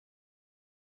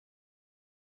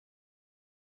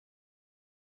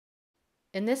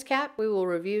In this CAP, we will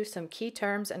review some key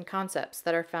terms and concepts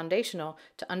that are foundational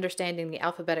to understanding the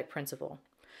alphabetic principle.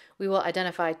 We will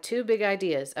identify two big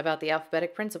ideas about the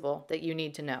alphabetic principle that you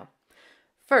need to know.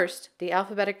 First, the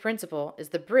alphabetic principle is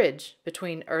the bridge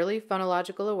between early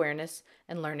phonological awareness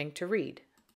and learning to read.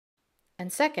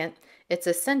 And second, it's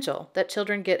essential that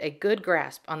children get a good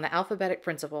grasp on the alphabetic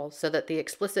principle so that the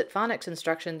explicit phonics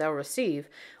instruction they'll receive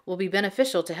will be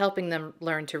beneficial to helping them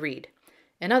learn to read.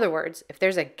 In other words, if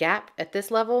there's a gap at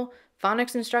this level,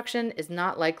 phonics instruction is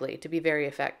not likely to be very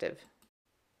effective.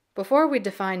 Before we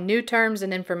define new terms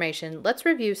and information, let's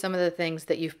review some of the things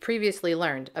that you've previously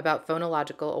learned about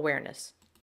phonological awareness.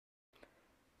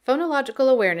 Phonological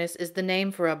awareness is the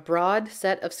name for a broad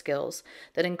set of skills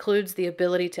that includes the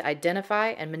ability to identify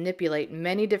and manipulate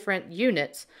many different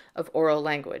units of oral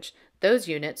language. Those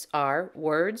units are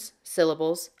words,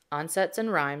 syllables, onsets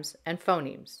and rhymes, and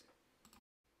phonemes.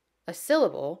 A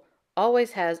syllable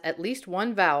always has at least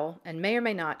one vowel and may or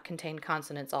may not contain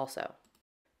consonants also.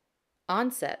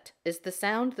 Onset is the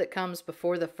sound that comes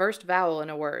before the first vowel in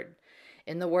a word.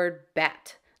 In the word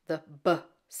bat, the B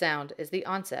sound is the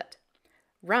onset.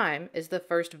 Rhyme is the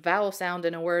first vowel sound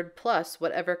in a word plus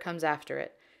whatever comes after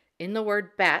it. In the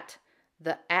word bat,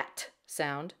 the at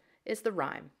sound is the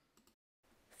rhyme.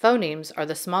 Phonemes are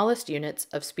the smallest units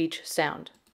of speech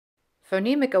sound.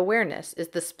 Phonemic awareness is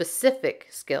the specific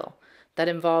skill that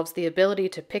involves the ability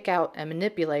to pick out and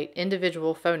manipulate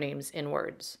individual phonemes in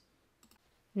words.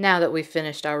 Now that we've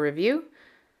finished our review,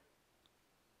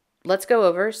 let's go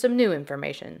over some new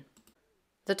information.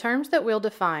 The terms that we'll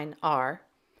define are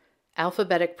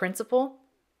alphabetic principle,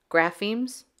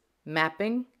 graphemes,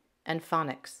 mapping, and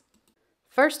phonics.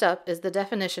 First up is the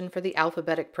definition for the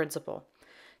alphabetic principle.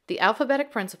 The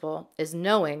alphabetic principle is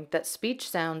knowing that speech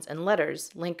sounds and letters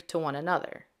link to one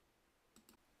another.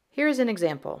 Here is an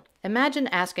example. Imagine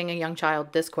asking a young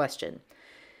child this question.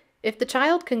 If the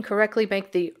child can correctly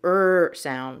make the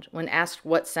sound when asked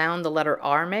what sound the letter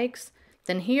R makes,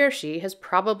 then he or she has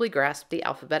probably grasped the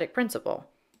alphabetic principle.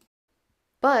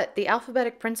 But the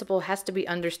alphabetic principle has to be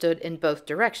understood in both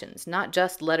directions, not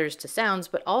just letters to sounds,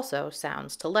 but also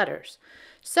sounds to letters.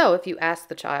 So if you ask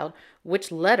the child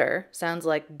which letter sounds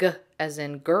like G as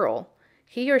in girl,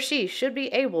 he or she should be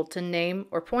able to name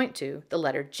or point to the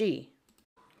letter G.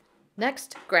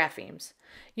 Next, graphemes.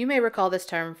 You may recall this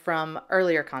term from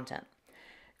earlier content.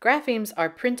 Graphemes are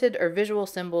printed or visual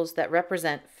symbols that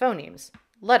represent phonemes.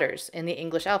 Letters in the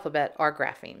English alphabet are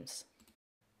graphemes.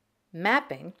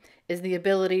 Mapping is the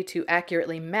ability to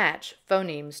accurately match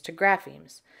phonemes to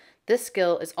graphemes. This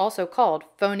skill is also called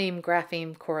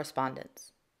phoneme-grapheme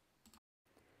correspondence.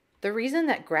 The reason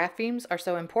that graphemes are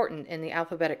so important in the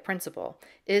alphabetic principle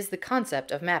is the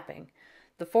concept of mapping.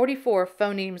 The 44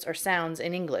 phonemes or sounds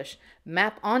in English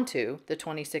map onto the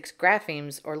 26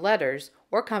 graphemes or letters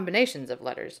or combinations of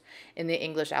letters in the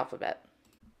English alphabet.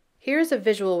 Here's a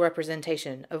visual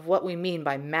representation of what we mean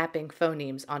by mapping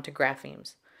phonemes onto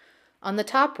graphemes. On the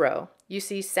top row, you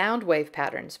see sound wave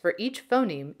patterns for each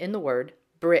phoneme in the word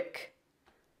brick.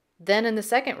 Then in the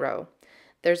second row,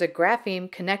 there's a grapheme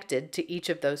connected to each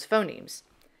of those phonemes.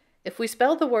 If we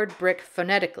spell the word brick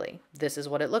phonetically, this is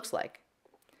what it looks like.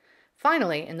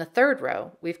 Finally, in the third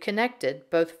row, we've connected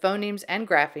both phonemes and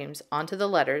graphemes onto the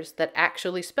letters that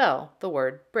actually spell the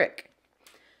word brick.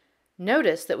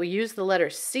 Notice that we use the letter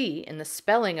C in the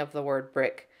spelling of the word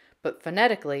brick, but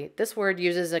phonetically, this word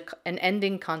uses an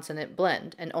ending consonant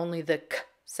blend, and only the k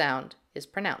sound is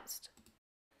pronounced.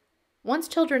 Once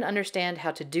children understand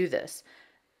how to do this,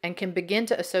 and can begin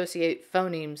to associate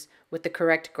phonemes with the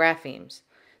correct graphemes,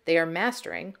 they are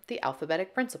mastering the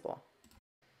alphabetic principle.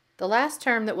 The last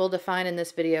term that we'll define in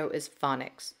this video is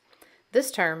phonics.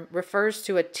 This term refers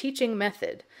to a teaching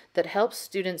method that helps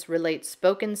students relate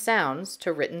spoken sounds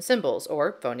to written symbols,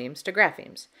 or phonemes to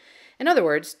graphemes. In other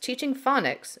words, teaching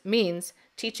phonics means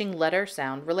teaching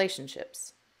letter-sound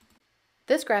relationships.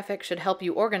 This graphic should help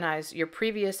you organize your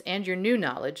previous and your new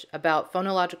knowledge about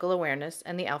phonological awareness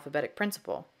and the alphabetic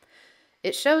principle.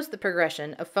 It shows the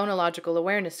progression of phonological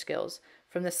awareness skills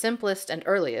from the simplest and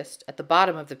earliest at the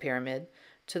bottom of the pyramid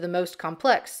to the most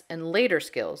complex and later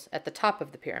skills at the top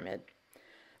of the pyramid.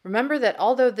 Remember that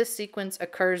although this sequence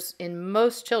occurs in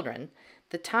most children,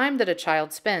 the time that a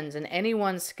child spends in any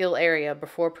one skill area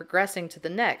before progressing to the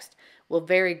next will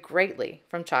vary greatly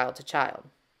from child to child.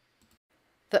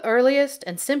 The earliest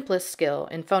and simplest skill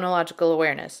in phonological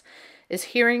awareness is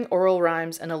hearing oral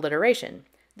rhymes and alliteration.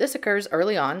 This occurs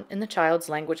early on in the child's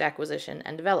language acquisition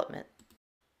and development.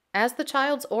 As the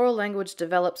child's oral language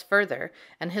develops further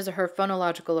and his or her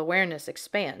phonological awareness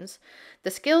expands,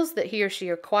 the skills that he or she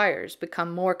acquires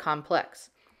become more complex.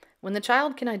 When the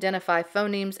child can identify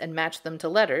phonemes and match them to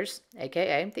letters,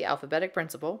 aka the alphabetic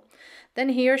principle, then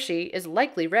he or she is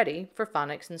likely ready for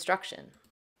phonics instruction.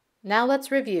 Now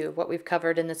let's review what we've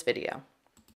covered in this video.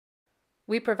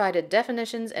 We provided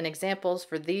definitions and examples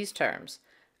for these terms: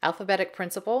 alphabetic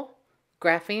principle,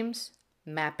 graphemes,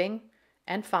 mapping,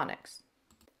 and phonics.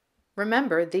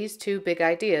 Remember these two big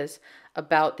ideas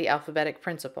about the alphabetic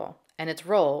principle and its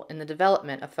role in the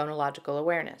development of phonological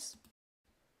awareness.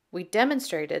 We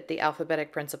demonstrated the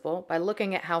alphabetic principle by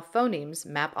looking at how phonemes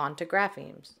map onto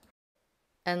graphemes.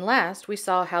 And last, we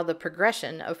saw how the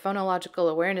progression of phonological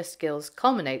awareness skills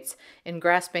culminates in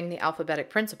grasping the alphabetic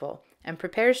principle and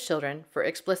prepares children for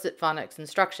explicit phonics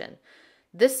instruction.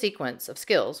 This sequence of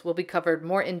skills will be covered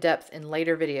more in depth in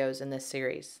later videos in this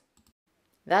series.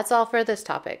 That's all for this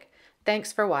topic.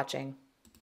 Thanks for watching.